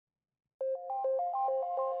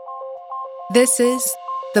This is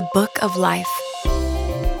The Book of Life,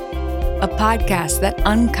 a podcast that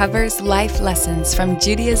uncovers life lessons from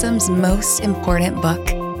Judaism's most important book,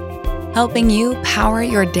 helping you power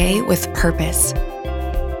your day with purpose.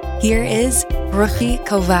 Here is Ruchi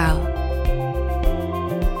Koval.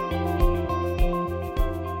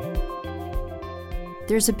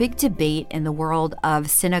 There's a big debate in the world of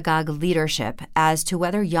synagogue leadership as to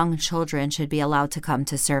whether young children should be allowed to come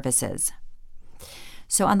to services.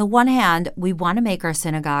 So on the one hand, we want to make our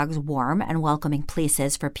synagogues warm and welcoming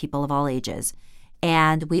places for people of all ages.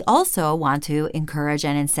 And we also want to encourage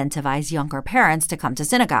and incentivize younger parents to come to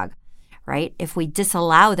synagogue, right? If we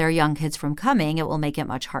disallow their young kids from coming, it will make it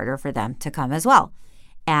much harder for them to come as well.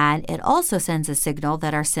 And it also sends a signal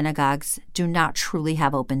that our synagogues do not truly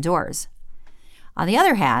have open doors. On the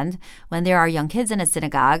other hand, when there are young kids in a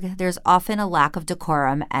synagogue, there's often a lack of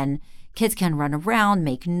decorum and kids can run around,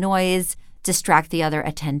 make noise, distract the other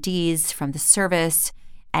attendees from the service,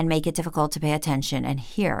 and make it difficult to pay attention and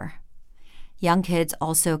hear. Young kids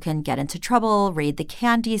also can get into trouble, raid the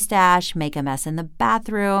candy stash, make a mess in the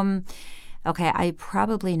bathroom. Okay, I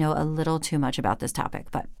probably know a little too much about this topic,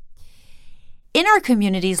 but in our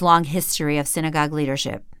community's long history of synagogue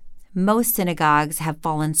leadership, most synagogues have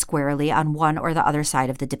fallen squarely on one or the other side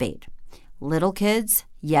of the debate. Little kids,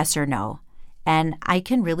 yes or no. And I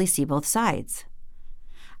can really see both sides.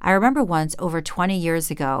 I remember once over 20 years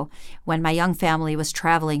ago when my young family was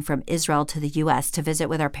traveling from Israel to the U.S. to visit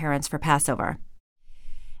with our parents for Passover.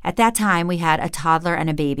 At that time, we had a toddler and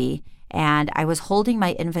a baby, and I was holding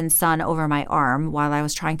my infant son over my arm while I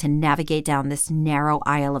was trying to navigate down this narrow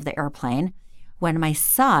aisle of the airplane when my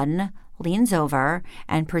son leans over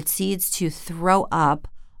and proceeds to throw up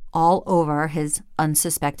all over his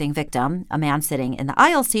unsuspecting victim, a man sitting in the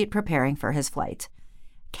aisle seat preparing for his flight.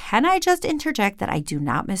 Can I just interject that I do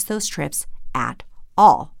not miss those trips at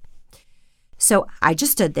all? So I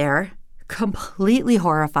just stood there, completely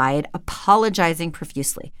horrified, apologizing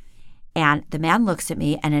profusely. And the man looks at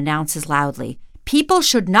me and announces loudly, "People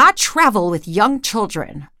should not travel with young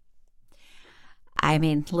children." I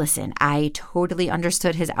mean, listen, I totally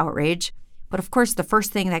understood his outrage. But of course, the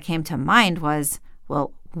first thing that came to mind was,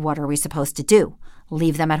 well, what are we supposed to do?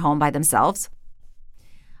 Leave them at home by themselves?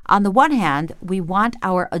 On the one hand, we want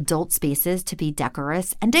our adult spaces to be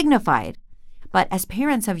decorous and dignified. But as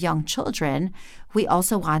parents of young children, we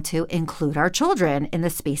also want to include our children in the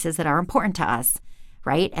spaces that are important to us,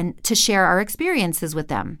 right? And to share our experiences with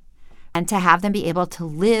them and to have them be able to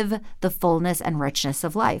live the fullness and richness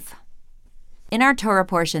of life. In our Torah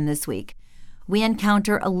portion this week, we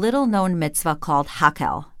encounter a little-known mitzvah called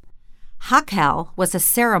Hakel. Hakel was a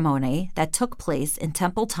ceremony that took place in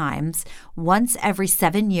temple times once every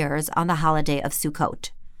 7 years on the holiday of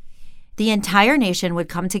Sukkot. The entire nation would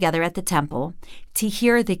come together at the temple to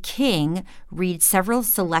hear the king read several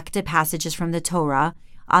selected passages from the Torah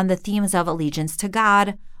on the themes of allegiance to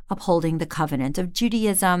God, upholding the covenant of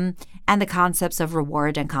Judaism, and the concepts of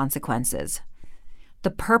reward and consequences.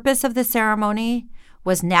 The purpose of the ceremony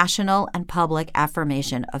was national and public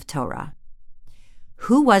affirmation of Torah.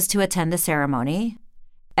 Who was to attend the ceremony?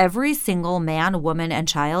 Every single man, woman, and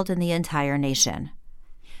child in the entire nation.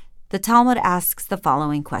 The Talmud asks the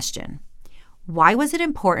following question: why was it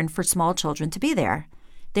important for small children to be there?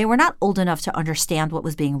 They were not old enough to understand what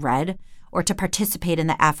was being read or to participate in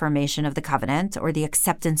the affirmation of the covenant or the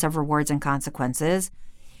acceptance of rewards and consequences.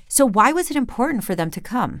 So why was it important for them to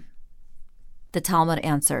come? The Talmud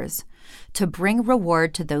answers, to bring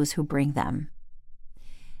reward to those who bring them.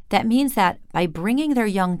 That means that by bringing their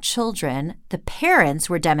young children, the parents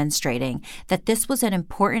were demonstrating that this was an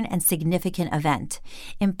important and significant event,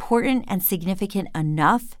 important and significant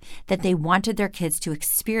enough that they wanted their kids to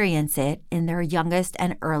experience it in their youngest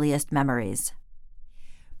and earliest memories.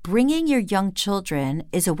 Bringing your young children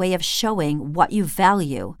is a way of showing what you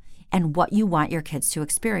value and what you want your kids to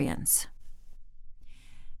experience.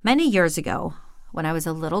 Many years ago, when I was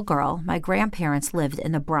a little girl, my grandparents lived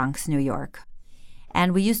in the Bronx, New York.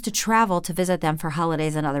 And we used to travel to visit them for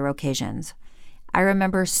holidays and other occasions. I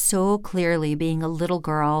remember so clearly being a little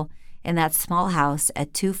girl in that small house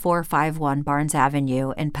at 2451 Barnes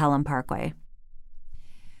Avenue in Pelham Parkway.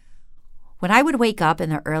 When I would wake up in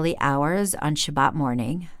the early hours on Shabbat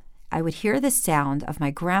morning, I would hear the sound of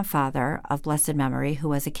my grandfather of blessed memory, who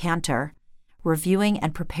was a cantor, reviewing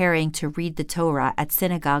and preparing to read the Torah at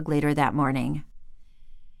synagogue later that morning.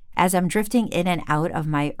 As I'm drifting in and out of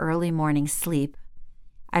my early morning sleep,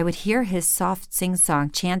 I would hear his soft sing-song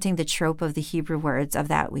chanting the trope of the Hebrew words of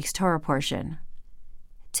that week's Torah portion.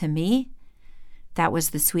 To me, that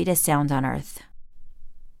was the sweetest sound on earth.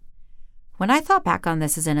 When I thought back on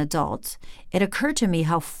this as an adult, it occurred to me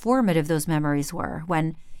how formative those memories were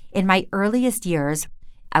when, in my earliest years,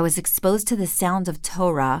 I was exposed to the sounds of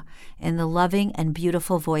Torah in the loving and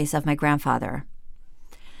beautiful voice of my grandfather.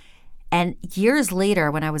 And years later,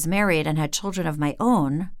 when I was married and had children of my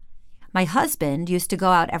own, my husband used to go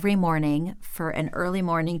out every morning for an early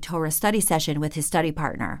morning Torah study session with his study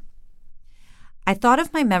partner. I thought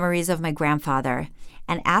of my memories of my grandfather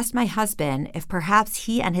and asked my husband if perhaps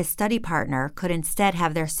he and his study partner could instead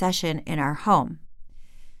have their session in our home,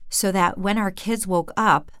 so that when our kids woke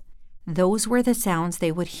up, those were the sounds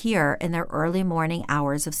they would hear in their early morning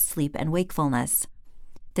hours of sleep and wakefulness,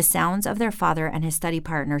 the sounds of their father and his study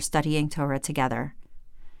partner studying Torah together,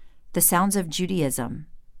 the sounds of Judaism,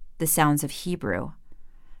 the sounds of Hebrew,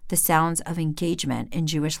 the sounds of engagement in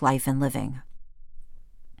Jewish life and living.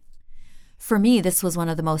 For me, this was one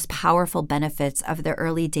of the most powerful benefits of the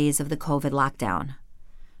early days of the COVID lockdown.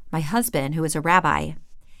 My husband, who is a rabbi,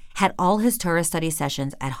 had all his Torah study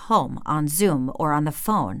sessions at home on Zoom or on the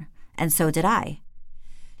phone, and so did I.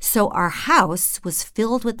 So our house was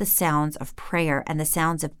filled with the sounds of prayer and the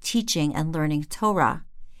sounds of teaching and learning Torah,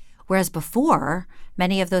 whereas before,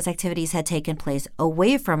 many of those activities had taken place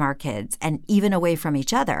away from our kids and even away from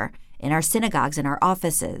each other, in our synagogues and our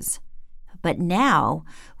offices. But now,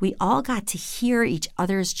 we all got to hear each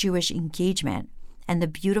other's Jewish engagement and the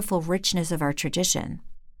beautiful richness of our tradition.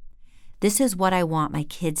 This is what I want my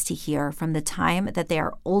kids to hear from the time that they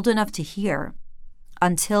are old enough to hear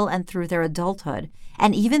until and through their adulthood,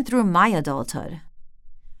 and even through my adulthood.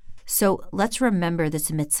 So let's remember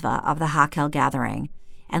this mitzvah of the Hakel gathering,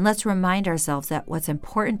 and let's remind ourselves that what's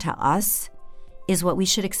important to us is what we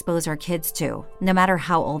should expose our kids to, no matter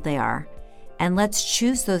how old they are. And let's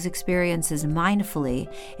choose those experiences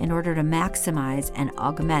mindfully in order to maximize and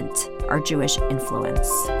augment our Jewish influence.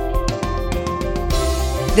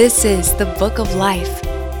 This is the Book of Life.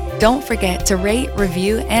 Don't forget to rate,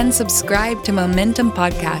 review, and subscribe to Momentum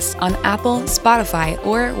Podcast on Apple, Spotify,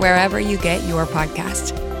 or wherever you get your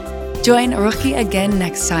podcast. Join Ruchi again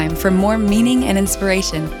next time for more meaning and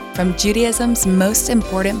inspiration from Judaism's most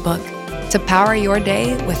important book, to power your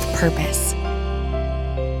day with purpose.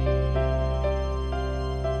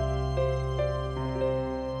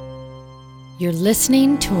 You're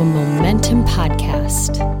listening to a Momentum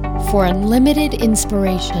Podcast. For unlimited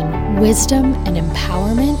inspiration, wisdom, and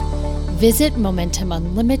empowerment, visit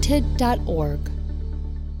MomentumUnlimited.org.